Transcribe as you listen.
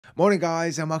Morning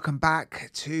guys, and welcome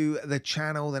back to the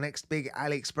channel. The next big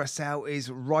AliExpress sale is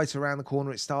right around the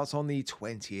corner. It starts on the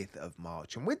 20th of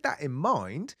March. And with that in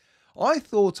mind, I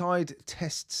thought I'd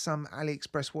test some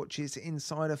AliExpress watches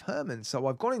inside of Herman. So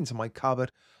I've gone into my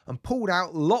cupboard and pulled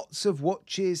out lots of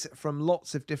watches from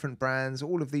lots of different brands.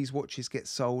 All of these watches get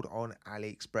sold on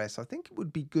AliExpress. I think it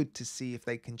would be good to see if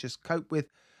they can just cope with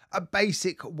a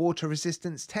basic water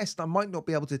resistance test. I might not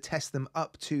be able to test them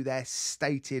up to their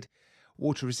stated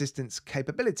water resistance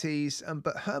capabilities,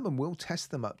 but Herman will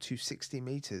test them up to 60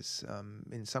 meters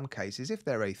in some cases. If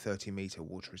they're a 30-meter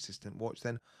water resistant watch,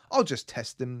 then I'll just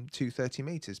test them to 30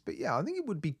 meters. But yeah, I think it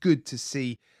would be good to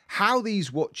see how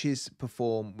these watches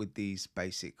perform with these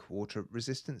basic water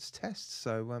resistance tests.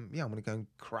 So yeah, I'm going to go and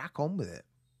crack on with it.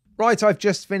 Right, I've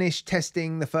just finished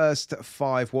testing the first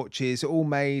 5 watches, all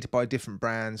made by different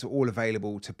brands, all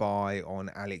available to buy on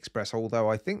AliExpress,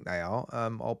 although I think they are.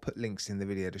 I'll put links in the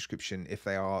video description if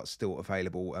they are still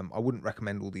available. I wouldn't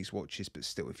recommend all these watches, but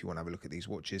still, if you want to have a look at these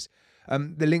watches,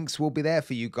 the links will be there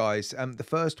for you guys. The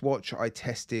first watch I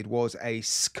tested was a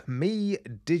Skmei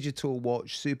digital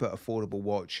watch, super affordable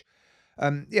watch.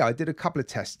 Yeah, I did a couple of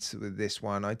tests with this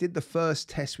one. I did the first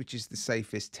test, which is the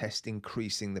safest test,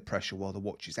 increasing the pressure while the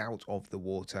watch is out of the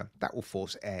water. That will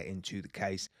force air into the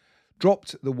case.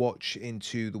 Dropped the watch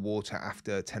into the water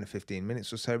after 10 or 15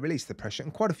 minutes or so, released the pressure,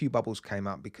 and quite a few bubbles came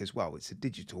up because, well, it's a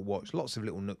digital watch, lots of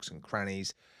little nooks and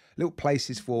crannies, little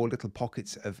places for little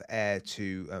pockets of air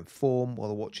to form while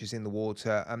the watch is in the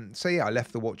water. So yeah, I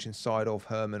left the watch inside of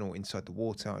Herman, or inside the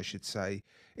water, I should say.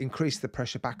 Increased the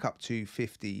pressure back up to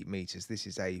 50 meters. This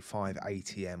is a 5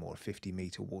 ATM or a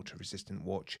 50-meter water resistant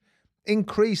watch.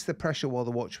 Increased the pressure while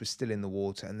the watch was still in the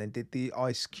water, and then did the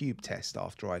ice cube test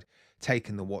after I'd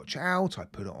taken the watch out. I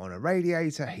put it on a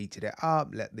radiator, heated it up,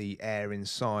 let the air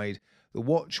inside the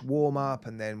watch warm up,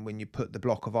 and then when you put the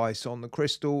block of ice on the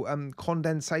crystal,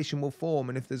 condensation will form,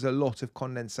 and if there's a lot of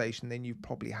condensation, then you've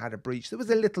probably had a breach. There was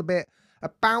a little bit,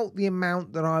 about the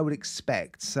amount that I would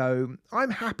expect, so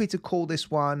I'm happy to call this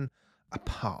one a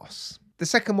pass. The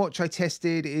second watch I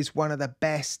tested is one of the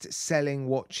best selling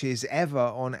watches ever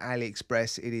on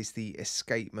AliExpress. It is the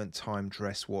Escapement Time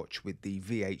dress watch with the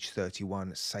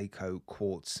VH31 Seiko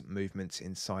quartz movements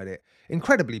inside it.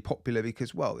 Incredibly popular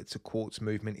because, well, it's a quartz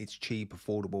movement, it's cheap,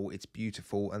 affordable, it's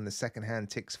beautiful, and the second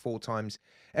hand ticks 4 times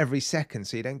every second,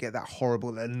 so you don't get that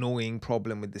horrible, annoying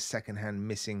problem with the second hand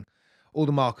missing all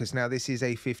the markers. Now, this is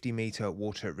a 50-meter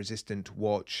water resistant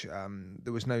watch.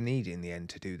 There was no need in the end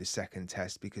to do the second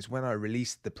test because when I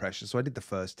released the pressure, so I did the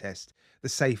first test, the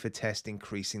safer test,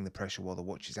 increasing the pressure while the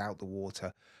watch is out the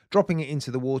water, dropping it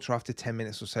into the water after 10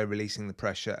 minutes or so, releasing the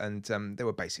pressure, and there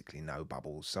were basically no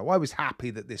bubbles. So I was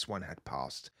happy that this one had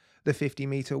passed the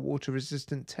 50-meter water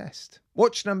resistant test.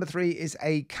 Watch number 3 is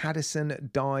a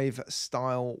Cadisen dive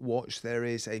style watch. There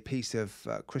is a piece of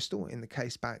crystal in the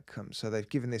case back, so they've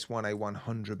given this one a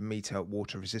 100-meter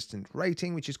water resistant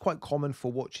rating, which is quite common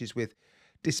for watches with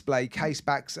display case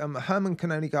backs. Herman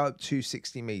can only go up to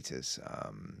 60 meters,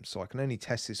 so I can only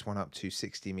test this one up to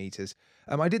 60 meters.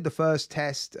 I did the first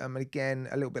test, and again,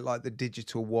 a little bit like the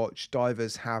digital watch,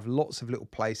 divers have lots of little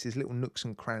places, little nooks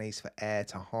and crannies for air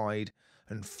to hide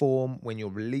and form. When you're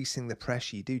releasing the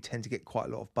pressure, you do tend to get quite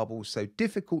a lot of bubbles, so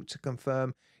difficult to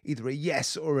confirm either a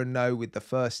yes or a no with the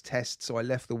first test. So I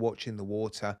left the watch in the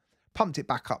water, pumped it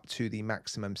back up to the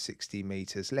maximum 60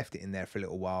 meters, left it in there for a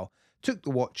little while, took the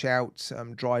watch out,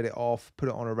 dried it off, put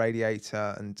it on a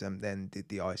radiator, and then did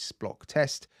the ice block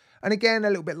test. And again, a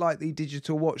little bit like the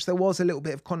digital watch, there was a little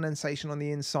bit of condensation on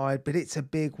the inside, but it's a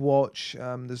big watch.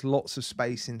 There's lots of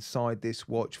space inside this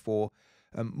watch for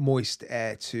moist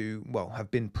air to, well,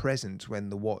 have been present when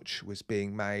the watch was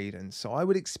being made. And so I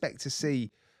would expect to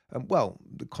see, well,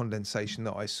 the condensation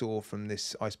that I saw from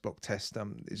this ice block test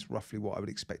is roughly what I would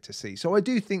expect to see. So I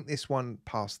do think this one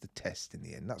passed the test in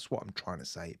the end. That's what I'm trying to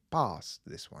say. It passed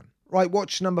this one. Right,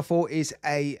 watch number 4 is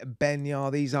a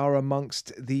Benyar. These are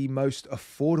amongst the most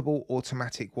affordable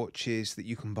automatic watches that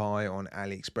you can buy on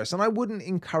AliExpress. And I wouldn't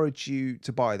encourage you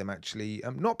to buy them, actually.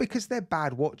 Not because they're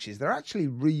bad watches. They're actually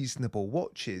reasonable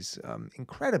watches,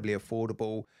 incredibly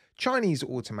affordable. Chinese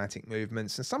automatic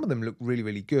movements, and some of them look really,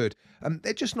 really good.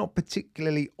 They're just not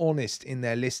particularly honest in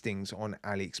their listings on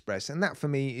AliExpress, and that for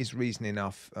me is reason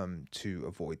enough to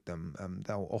avoid them.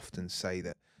 They'll often say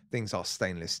that things are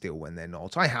stainless steel when they're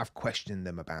not. I have questioned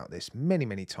them about this many,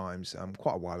 many times,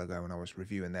 quite a while ago when I was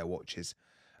reviewing their watches.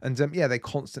 And yeah, they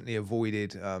constantly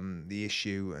avoided the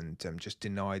issue and just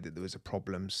denied that there was a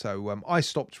problem. So I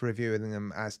stopped reviewing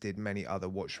them, as did many other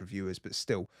watch reviewers. But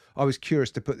still, I was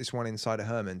curious to put this one inside a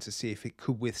Herman to see if it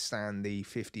could withstand the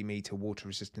 50-meter water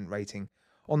resistant rating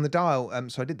on the dial.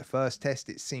 So I did the first test,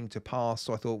 it seemed to pass.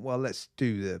 So I thought, well, let's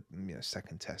do the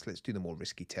second test. Let's do the more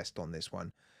risky test on this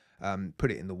one.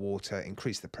 Put it in the water,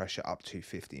 increase the pressure up to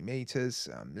 50 meters,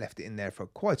 left it in there for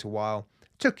quite a while,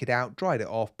 took it out, dried it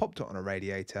off, popped it on a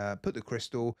radiator, put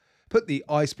the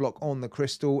ice block on the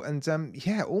crystal, and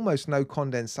yeah, almost no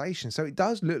condensation. So it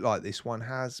does look like this one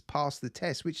has passed the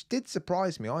test, which did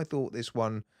surprise me. I thought this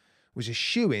one was a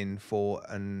shoo-in for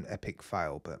an epic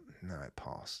fail, but no, it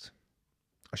passed.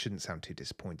 I shouldn't sound too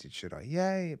disappointed, should I?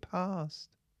 Yay, it passed.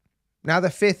 Now, the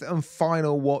fifth and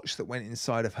final watch that went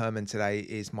inside of Herman today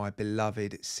is my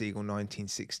beloved Sea-Gull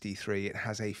 1963. It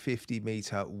has a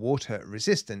 50-meter water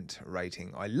resistant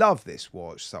rating. I love this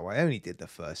watch, so I only did the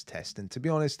first test. And to be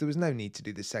honest, there was no need to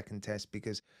do the second test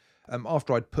because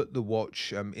after I'd put the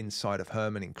watch inside of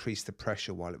Herman, increased the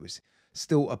pressure while it was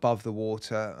still above the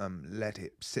water, let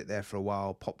it sit there for a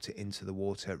while, popped it into the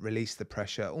water, released the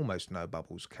pressure, almost no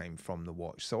bubbles came from the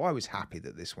watch. So I was happy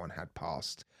that this one had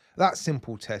passed that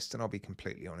simple test, and I'll be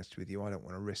completely honest with you, I don't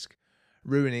want to risk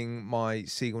ruining my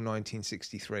Sea-Gull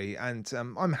 1963, and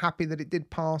I'm happy that it did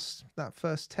pass that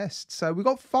first test. So we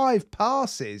got 5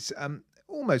 passes,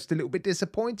 almost a little bit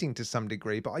disappointing to some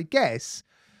degree, but I guess,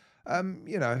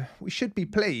 we should be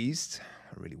pleased.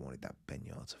 I really wanted that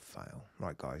Benyar to fail.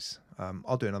 Right, guys,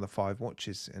 I'll do another 5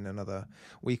 watches in another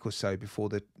week or so before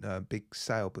the big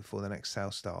sale, before the next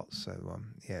sale starts. So,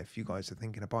 yeah, if you guys are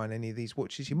thinking of buying any of these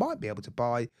watches, you might be able to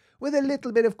buy with a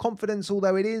little bit of confidence,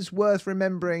 although it is worth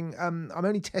remembering I'm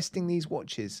only testing these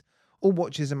watches. All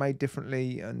watches are made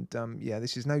differently, and yeah,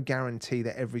 this is no guarantee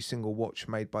that every single watch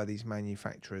made by these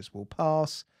manufacturers will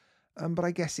pass, but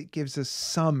I guess it gives us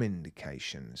some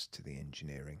indications to the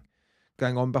engineering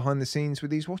going on behind the scenes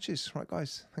with these watches. Right,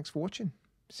 guys, thanks for watching.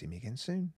 See me again soon.